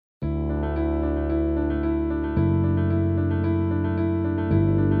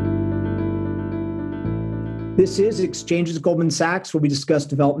This is Exchanges Goldman Sachs, where we discuss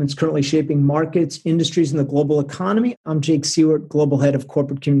developments currently shaping markets, industries, and the global economy. I'm Jake Seward, Global Head of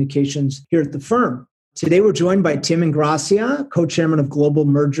Corporate Communications here at the firm. Today, we're joined by Tim Ingrassia, Co-Chairman of Global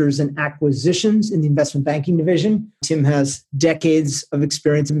Mergers and Acquisitions in the Investment Banking Division. Tim has decades of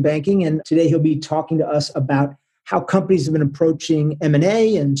experience in banking, and today he'll be talking to us about how companies have been approaching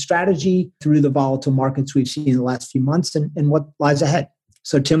M&A and strategy through the volatile markets we've seen in the last few months and what lies ahead.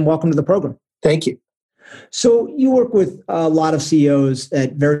 So, Tim, welcome to the program. Thank you. So you work with a lot of CEOs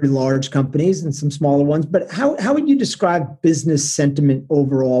at very large companies and some smaller ones, but how would you describe business sentiment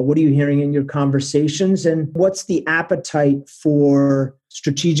overall? What are you hearing in your conversations, and what's the appetite for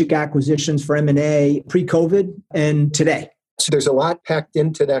strategic acquisitions for M&A pre-COVID and today? So there's a lot packed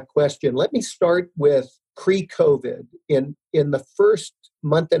into that question. Let me start with pre-COVID. In the first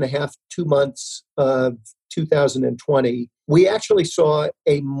month and a half, 2 months of 2020, we actually saw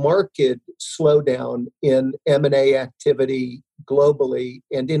a marked slowdown in M&A activity globally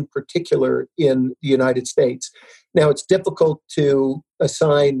and in particular in the United States. Now, it's difficult to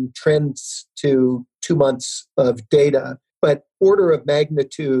assign trends to 2 months of data, but order of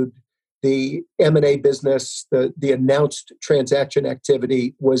magnitude, the M&A business, the announced transaction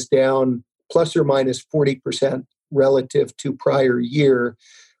activity was down plus or minus 40% relative to prior year.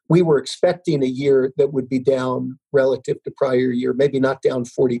 We were expecting a year that would be down relative to prior year, maybe not down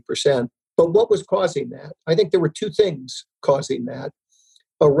 40%. But what was causing that? I think there were two things causing that.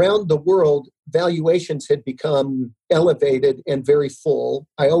 Around the world, valuations had become elevated and very full.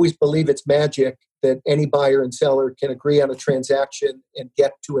 I always believe it's magic that any buyer and seller can agree on a transaction and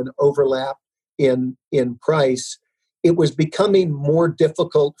get to an overlap in price. It was becoming more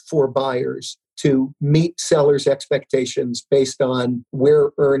difficult for buyers to meet sellers' expectations based on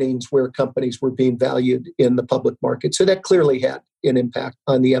where companies were being valued in the public market. So that clearly had an impact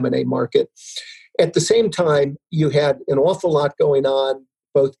on the M&A market. At the same time, you had an awful lot going on,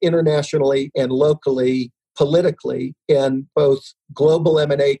 both internationally and locally, politically, and both global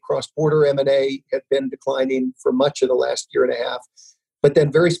M&A, cross-border M&A had been declining for much of the last year and a half. But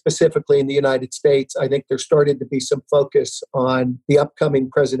then very specifically in the United States, I think there started to be some focus on the upcoming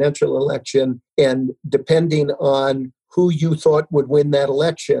presidential election. And depending on who you thought would win that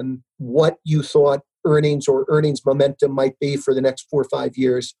election, what you thought earnings or earnings momentum might be for the next 4 or 5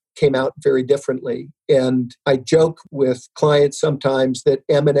 years came out very differently. And I joke with clients sometimes that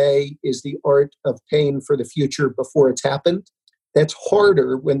M&A is the art of paying for the future before it's happened. That's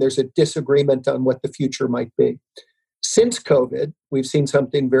harder when there's a disagreement on what the future might be. Since COVID, we've seen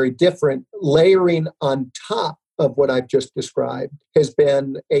something very different. Layering on top of what I've just described has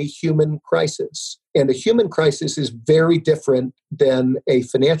been a human crisis. And a human crisis is very different than a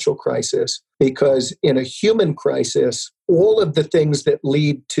financial crisis, because in a human crisis, all of the things that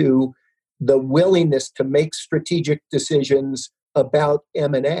lead to the willingness to make strategic decisions about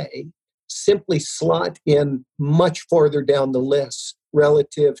M&A simply slot in much farther down the list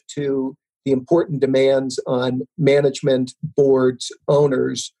relative to the important demands on management, boards,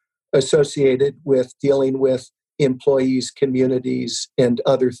 owners associated with dealing with employees, communities, and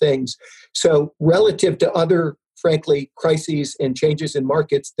other things. So relative to other, frankly, crises and changes in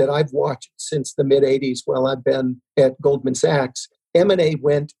markets that I've watched since the mid-'80s while I've been at Goldman Sachs, M&A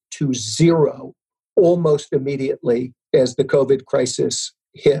went to zero almost immediately as the COVID crisis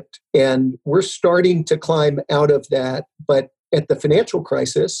hit. And we're starting to climb out of that. But at the financial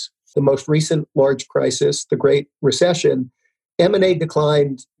crisis, the most recent large crisis, the Great Recession, M&A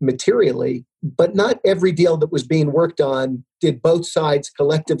declined materially, but not every deal that was being worked on did both sides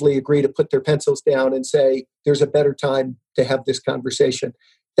collectively agree to put their pencils down and say, there's a better time to have this conversation.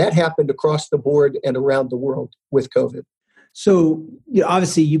 That happened across the board and around the world with COVID. So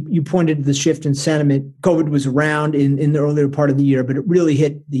obviously you pointed to the shift in sentiment. COVID was around in the earlier part of the year, but it really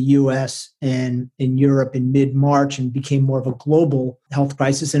hit the US and in Europe in mid-March and became more of a global health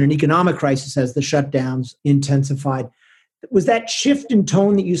crisis and an economic crisis as the shutdowns intensified. Was that shift in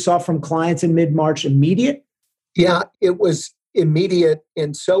tone that you saw from clients in mid-March immediate? Yeah, it was immediate,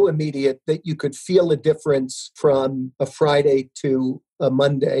 and so immediate that you could feel a difference from a Friday to a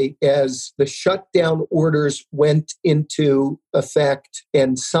Monday as the shutdown orders went into effect,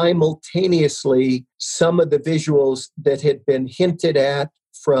 and simultaneously some of the visuals that had been hinted at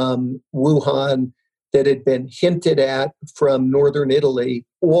from Wuhan, that had been hinted at from Northern Italy,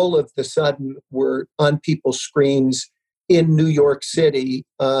 all of the sudden were on people's screens in New York City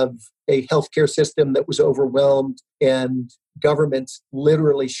of a healthcare system that was overwhelmed and governments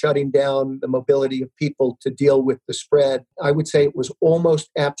literally shutting down the mobility of people to deal with the spread, I would say it was almost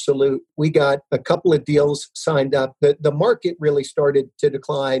absolute. We got a couple of deals signed up. The market really started to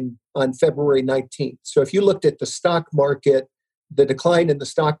decline on February 19th. So if you looked at the stock market, the decline in the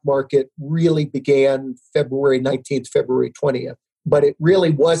stock market really began February 19th, February 20th. But it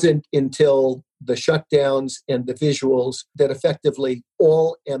really wasn't until the shutdowns and the visuals that effectively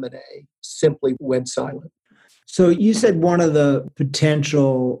all M&A simply went silent. So you said one of the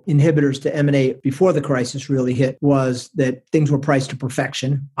potential inhibitors to M&A before the crisis really hit was that things were priced to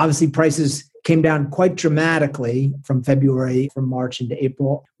perfection. Obviously, prices came down quite dramatically from March into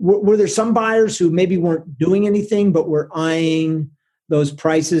April. Were there some buyers who maybe weren't doing anything, but were eyeing those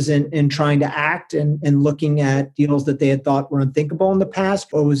prices and trying to act and looking at deals that they had thought were unthinkable in the past,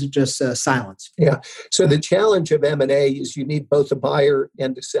 or was it just silence? Yeah. So the challenge of M&A is you need both a buyer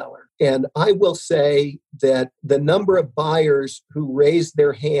and a seller. And I will say that the number of buyers who raised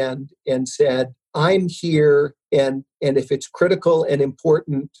their hand and said, I'm here, and if it's critical and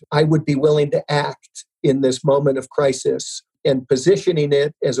important, I would be willing to act in this moment of crisis, and positioning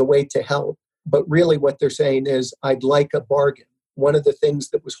it as a way to help. But really what they're saying is, I'd like a bargain. One of the things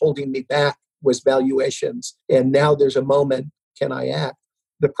that was holding me back was valuations. And now there's a moment, can I act?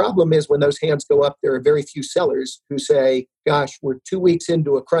 The problem is when those hands go up, there are very few sellers who say, gosh, we're 2 weeks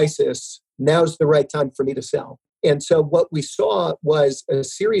into a crisis. Now's the right time for me to sell. And so what we saw was a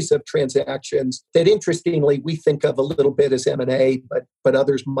series of transactions that interestingly we think of a little bit as M&A, but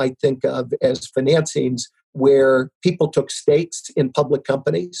others might think of as financings, where people took stakes in public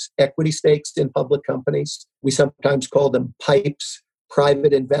companies, equity stakes in public companies. We sometimes call them PIPEs,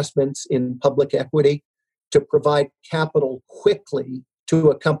 private investments in public equity, to provide capital quickly to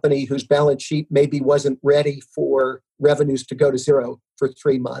a company whose balance sheet maybe wasn't ready for revenues to go to zero for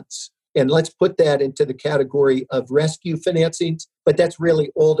 3 months. And let's put that into the category of rescue financings. But that's really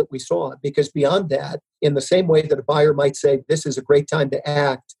all that we saw, because beyond that, in the same way that a buyer might say, this is a great time to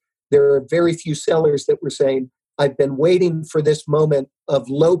act, there are very few sellers that were saying, I've been waiting for this moment of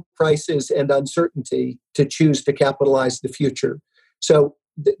low prices and uncertainty to choose to capitalize the future. So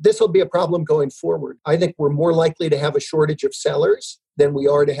this will be a problem going forward. I think we're more likely to have a shortage of sellers than we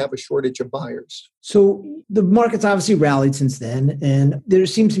are to have a shortage of buyers. So the market's obviously rallied since then, and there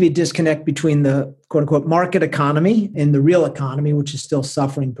seems to be a disconnect between the quote unquote market economy and the real economy, which is still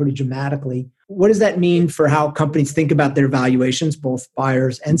suffering pretty dramatically. What does that mean for how companies think about their valuations, both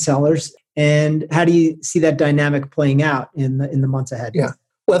buyers and sellers? And how do you see that dynamic playing out in the months ahead? Yeah.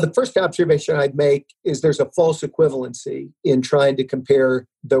 Well, the first observation I'd make is there's a false equivalency in trying to compare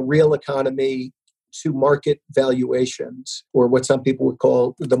the real economy to market valuations, or what some people would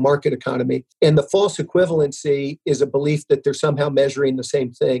call the market economy. And the false equivalency is a belief that they're somehow measuring the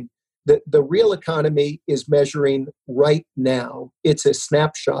same thing. The real economy is measuring right now. It's a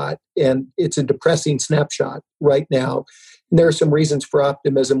snapshot, and it's a depressing snapshot right now. And there are some reasons for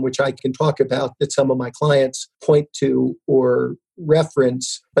optimism, which I can talk about, that some of my clients point to or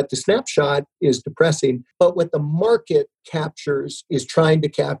reference, but the snapshot is depressing. But what the market captures is trying to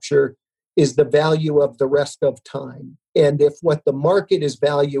capture is the value of the rest of time. And if what the market is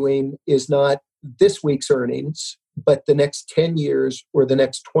valuing is not this week's earnings, but the next 10 years or the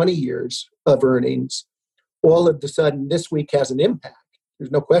next 20 years of earnings, all of a sudden this week has an impact.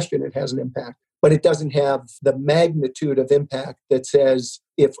 There's no question it has an impact, but it doesn't have the magnitude of impact that says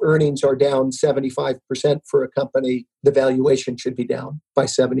if earnings are down 75% for a company, the valuation should be down by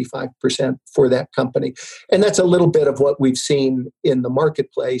 75% for that company. And that's a little bit of what we've seen in the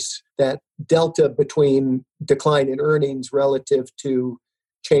marketplace, that delta between decline in earnings relative to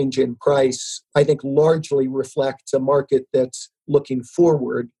change in price, I think largely reflects a market that's looking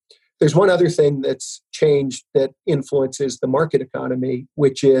forward. There's one other thing that's changed that influences the market economy,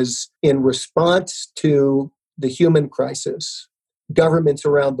 which is in response to the human crisis, governments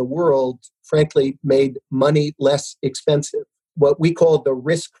around the world, frankly, made money less expensive. What we call the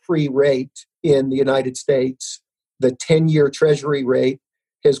risk-free rate in the United States, the 10-year Treasury rate,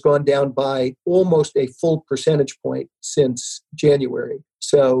 has gone down by almost a full percentage point since January.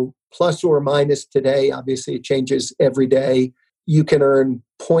 So plus or minus today, obviously it changes every day, you can earn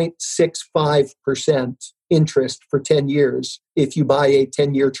 0.65% interest for 10 years if you buy a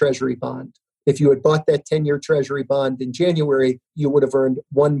 10-year Treasury bond. If you had bought that 10-year Treasury bond in January, you would have earned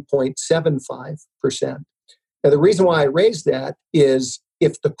 1.75%. Now, the reason why I raised that is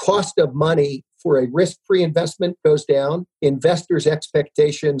if the cost of money for a risk-free investment goes down, investors'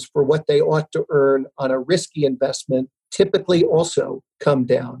 expectations for what they ought to earn on a risky investment typically also come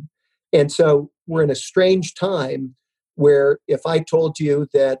down. And so we're in a strange time where if I told you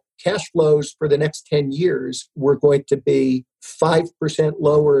that cash flows for the next 10 years were going to be 5%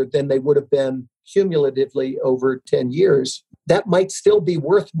 lower than they would have been cumulatively over 10 years, that might still be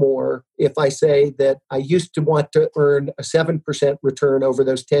worth more if I say that I used to want to earn a 7% return over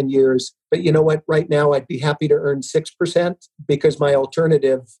those 10 years. But you know what? Right now, I'd be happy to earn 6% because my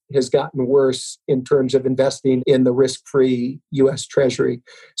alternative has gotten worse in terms of investing in the risk-free U.S. Treasury.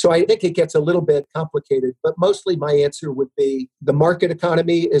 So I think it gets a little bit complicated, but mostly my answer would be the market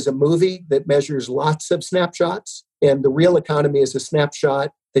economy is a movie that measures lots of snapshots, and the real economy is a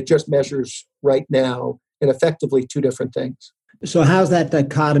snapshot that just measures right now, and effectively two different things. So how's that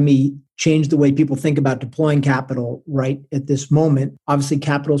dichotomy changed the way people think about deploying capital right at this moment? Obviously,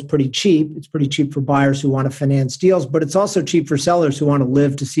 capital is pretty cheap. It's pretty cheap for buyers who want to finance deals, but it's also cheap for sellers who want to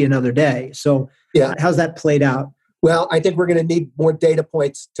live to see another day. So how's that played out? Well, I think we're going to need more data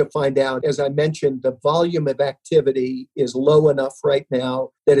points to find out. As I mentioned, the volume of activity is low enough right now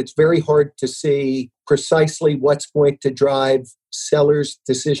that it's very hard to see precisely what's going to drive sellers'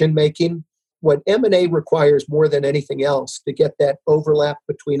 decision-making. What M&A requires more than anything else to get that overlap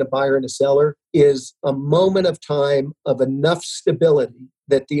between a buyer and a seller is a moment of time of enough stability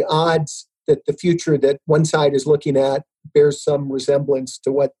that the odds that the future that one side is looking at bears some resemblance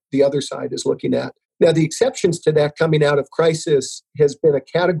to what the other side is looking at. Now, the exceptions to that coming out of crisis has been a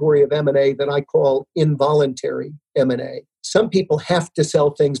category of M&A that I call involuntary M&A. Some people have to sell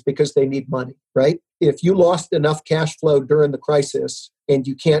things because they need money, right? If you lost enough cash flow during the crisis and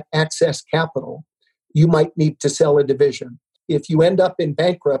you can't access capital, you might need to sell a division. If you end up in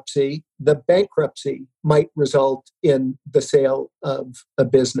bankruptcy, the bankruptcy might result in the sale of a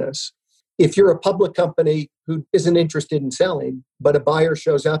business. If you're a public company who isn't interested in selling, but a buyer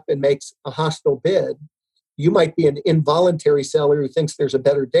shows up and makes a hostile bid, you might be an involuntary seller who thinks there's a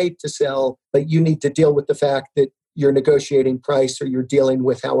better date to sell, but you need to deal with the fact that you're negotiating price or you're dealing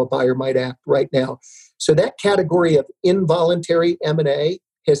with how a buyer might act right now. So that category of involuntary M&A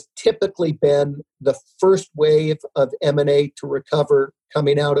has typically been the first wave of M&A to recover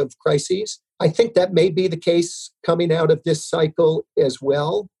coming out of crises. I think that may be the case coming out of this cycle as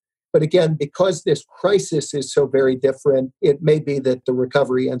well. But again, because this crisis is so very different, it may be that the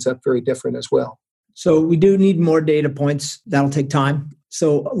recovery ends up very different as well. So we do need more data points. That'll take time.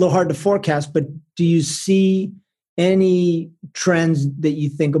 So a little hard to forecast, but do you see any trends that you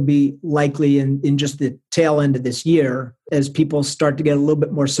think will be likely in just the tail end of this year as people start to get a little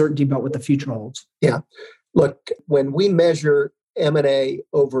bit more certainty about what the future holds? Yeah. Look, when we measure M&A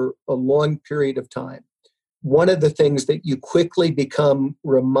over a long period of time, one of the things that you quickly become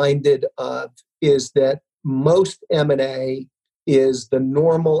reminded of is that most M&A is the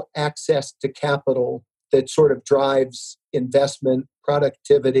normal access to capital that sort of drives investment,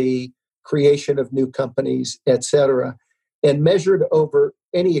 productivity, creation of new companies, et cetera. And measured over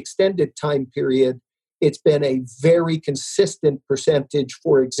any extended time period, it's been a very consistent percentage,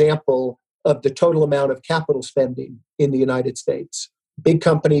 for example, of the total amount of capital spending in the United States. Big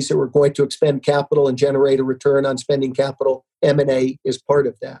companies that were going to expend capital and generate a return on spending capital, M&A is part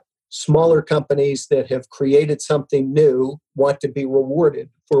of that. Smaller companies that have created something new want to be rewarded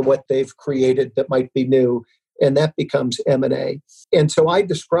for what they've created that might be new, and that becomes M&A. And so I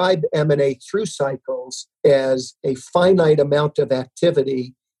describe M&A through cycles as a finite amount of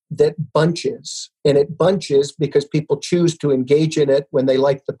activity that bunches. And it bunches because people choose to engage in it when they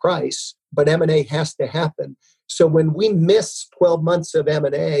like the price, but M&A has to happen. So when we miss 12 months of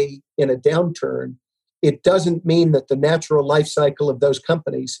M&A in a downturn, it doesn't mean that the natural life cycle of those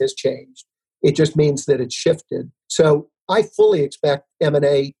companies has changed. It just means that it's shifted. So I fully expect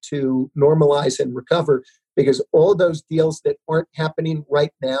M&A to normalize and recover because all those deals that aren't happening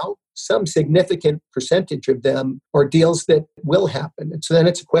right now, some significant percentage of them are deals that will happen. And so then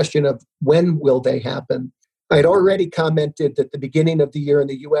it's a question of when will they happen? I'd already commented that the beginning of the year in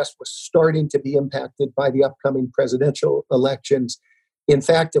the U.S. was starting to be impacted by the upcoming presidential elections. In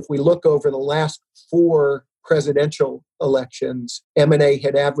fact, if we look over the last 4 presidential elections, M&A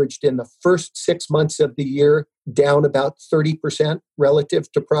had averaged in the first 6 months of the year down about 30% relative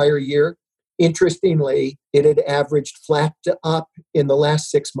to prior year. Interestingly, it had averaged flat to up in the last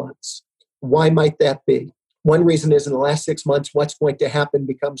 6 months. Why might that be? One reason is in the last 6 months, what's going to happen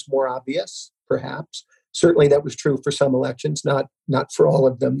becomes more obvious, perhaps. Certainly that was true for some elections, not for all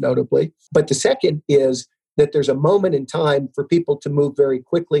of them, notably. But the second is that there's a moment in time for people to move very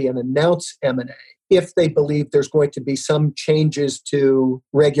quickly and announce M&A if they believe there's going to be some changes to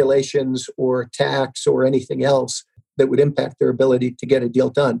regulations or tax or anything else that would impact their ability to get a deal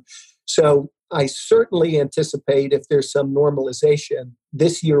done. So I certainly anticipate if there's some normalization,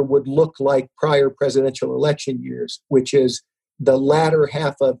 this year would look like prior presidential election years, which is the latter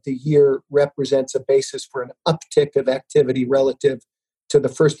half of the year represents a basis for an uptick of activity relative to the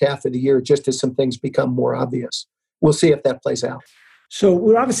first half of the year, just as some things become more obvious. We'll see if that plays out. So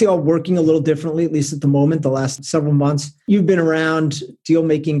we're obviously all working a little differently, at least at the moment, the last several months. You've been around deal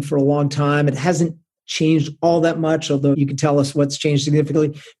making for a long time. It hasn't changed all that much, although you can tell us what's changed significantly.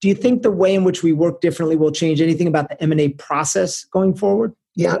 Do you think the way in which we work differently will change anything about the M&A process going forward?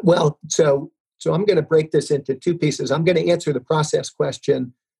 Yeah, well, so I'm going to break this into two pieces. I'm going to answer the process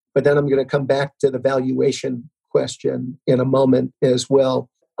question, but then I'm going to come back to the valuation question in a moment as well.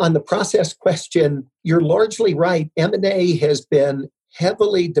 On the process question, you're largely right. M&A has been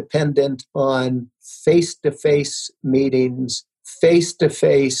heavily dependent on face-to-face meetings,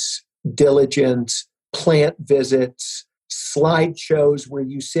 face-to-face diligence, plant visits, slideshows where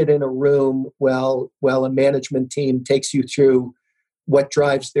you sit in a room while a management team takes you through what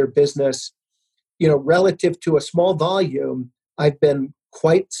drives their business. Relative to a small volume, I've been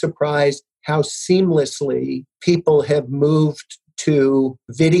quite surprised how seamlessly people have moved to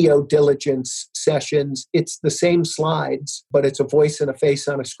video diligence sessions. It's the same slides, but it's a voice and a face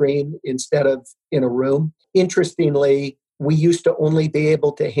on a screen instead of in a room. Interestingly, we used to only be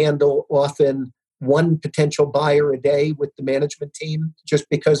able to handle often one potential buyer a day with the management team just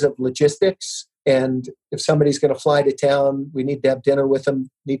because of logistics. And if somebody's going to fly to town, we need to have dinner with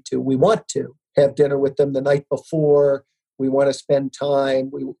them. We want to have dinner with them the night before. We want to spend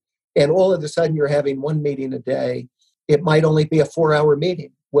time. And all of a sudden, you're having one meeting a day. It might only be a 4-hour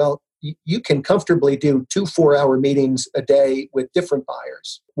meeting. Well, you can comfortably do 2 4-hour meetings a day with different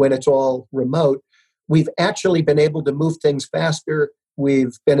buyers when it's all remote. We've actually been able to move things faster.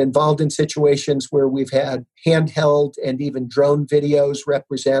 We've been involved in situations where we've had handheld and even drone videos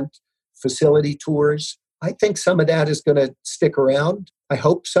represent facility tours. I think some of that is going to stick around. I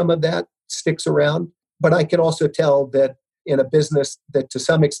hope some of that sticks around. But I can also tell that in a business that to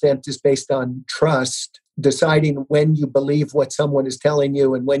some extent is based on trust, deciding when you believe what someone is telling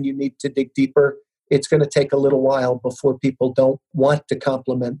you and when you need to dig deeper, it's going to take a little while before people don't want to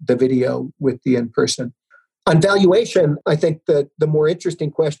complement the video with the in-person. On valuation, I think the more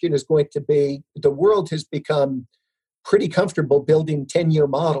interesting question is going to be, the world has become pretty comfortable building 10-year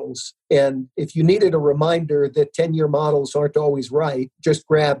models. And if you needed a reminder that 10-year models aren't always right, just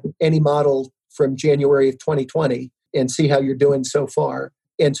grab any model from January of 2020 and see how you're doing so far.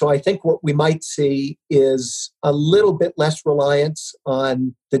 And so I think what we might see is a little bit less reliance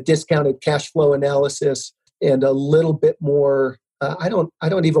on the discounted cash flow analysis and a little bit more, I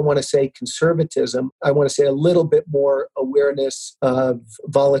don't even want to say conservatism. I want to say a little bit more awareness of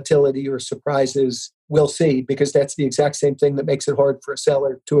volatility or surprises. We'll see, because that's the exact same thing that makes it hard for a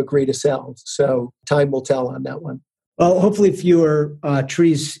seller to agree to sell. So time will tell on that one. Well, hopefully fewer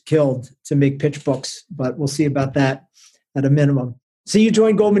trees killed to make pitch books, but we'll see about that at a minimum. So you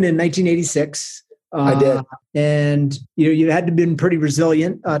joined Goldman in 1986. I did. And you had to been pretty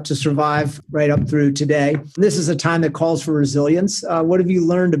resilient to survive right up through today. This is a time that calls for resilience. What have you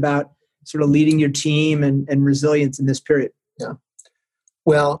learned about sort of leading your team and resilience in this period? Yeah.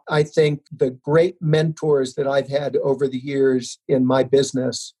 Well, I think the great mentors that I've had over the years in my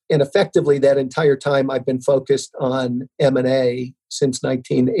business, and effectively that entire time I've been focused on M&A since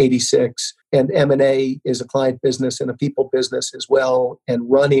 1986. And M&A is a client business and a people business as well. And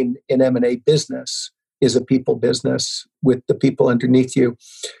running an M&A business is a people business with the people underneath you.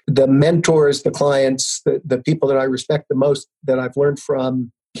 The mentors, the clients, the people that I respect the most that I've learned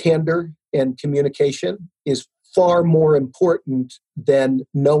from, candor and communication is far more important than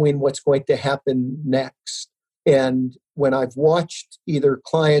knowing what's going to happen next. And when I've watched either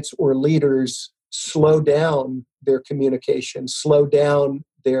clients or leaders slow down their communication, slow down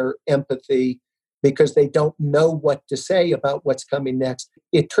their empathy because they don't know what to say about what's coming next,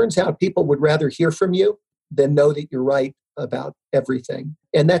 it turns out people would rather hear from you than know that you're right about everything.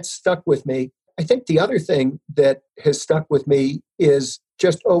 And that's stuck with me. I think the other thing that has stuck with me is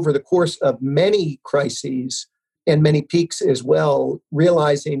just over the course of many crises and many peaks as well,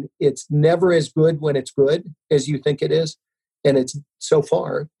 realizing it's never as good when it's good as you think it is. And it's so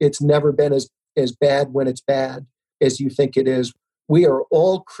far, it's never been as bad when it's bad as you think it is. We are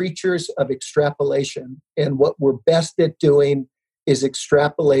all creatures of extrapolation. And what we're best at doing is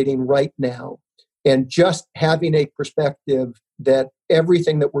extrapolating right now. And just having a perspective that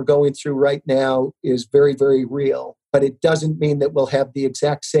everything that we're going through right now is very, very real. But it doesn't mean that we'll have the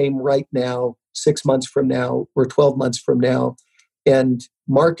exact same right now 6 months from now or 12 months from now. And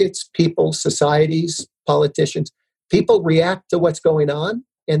markets, people, societies, politicians, people react to what's going on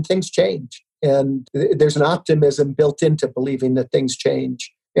and things change. And there's an optimism built into believing that things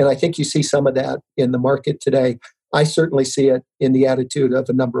change. And I think you see some of that in the market today. I certainly see it in the attitude of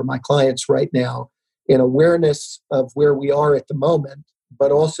a number of my clients right now, an awareness of where we are at the moment,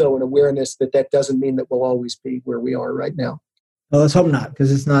 but also an awareness that that doesn't mean that we'll always be where we are right now. Well, let's hope not,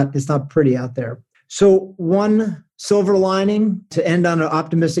 because it's not pretty out there. So one silver lining to end on an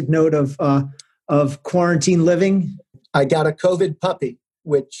optimistic note of quarantine living. I got a COVID puppy,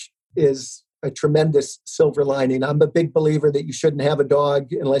 which is a tremendous silver lining. I'm a big believer that you shouldn't have a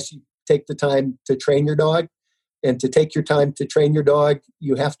dog unless you take the time to train your dog. And to take your time to train your dog,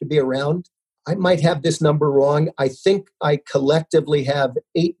 you have to be around. I might have this number wrong. I think I collectively have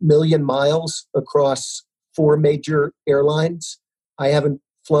 8 million miles across 4 major airlines. I haven't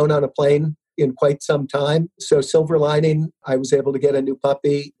flown on a plane in quite some time. So silver lining, I was able to get a new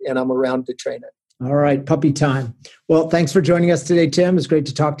puppy and I'm around to train it. All right, puppy time. Well, thanks for joining us today, Tim. It's great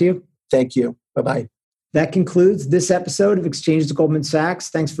to talk to you. Thank you. Bye-bye. That concludes this episode of Exchanges at Goldman Sachs.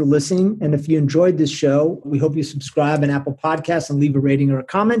 Thanks for listening. And if you enjoyed this show, we hope you subscribe on Apple Podcasts and leave a rating or a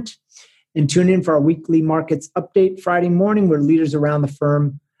comment. And tune in for our weekly markets update Friday morning, where leaders around the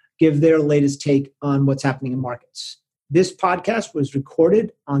firm give their latest take on what's happening in markets. This podcast was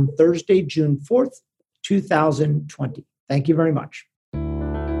recorded on Thursday, June 4th, 2020. Thank you very much.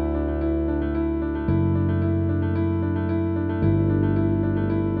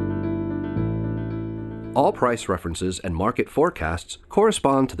 All price references and market forecasts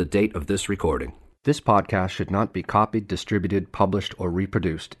correspond to the date of this recording. This podcast should not be copied, distributed, published, or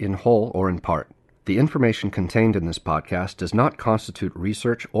reproduced in whole or in part. The information contained in this podcast does not constitute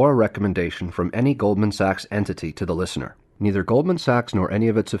research or a recommendation from any Goldman Sachs entity to the listener. Neither Goldman Sachs nor any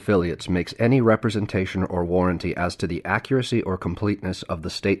of its affiliates makes any representation or warranty as to the accuracy or completeness of the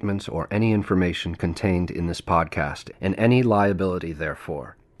statements or any information contained in this podcast, and any liability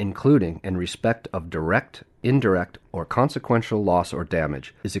therefore, including in respect of direct, indirect, or consequential loss or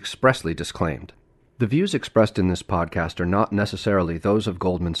damage, is expressly disclaimed. The views expressed in this podcast are not necessarily those of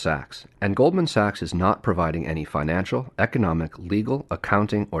Goldman Sachs, and Goldman Sachs is not providing any financial, economic, legal,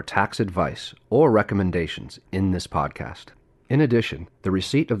 accounting, or tax advice or recommendations in this podcast. In addition, the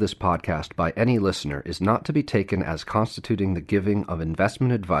receipt of this podcast by any listener is not to be taken as constituting the giving of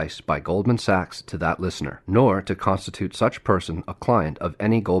investment advice by Goldman Sachs to that listener, nor to constitute such person a client of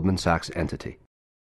any Goldman Sachs entity.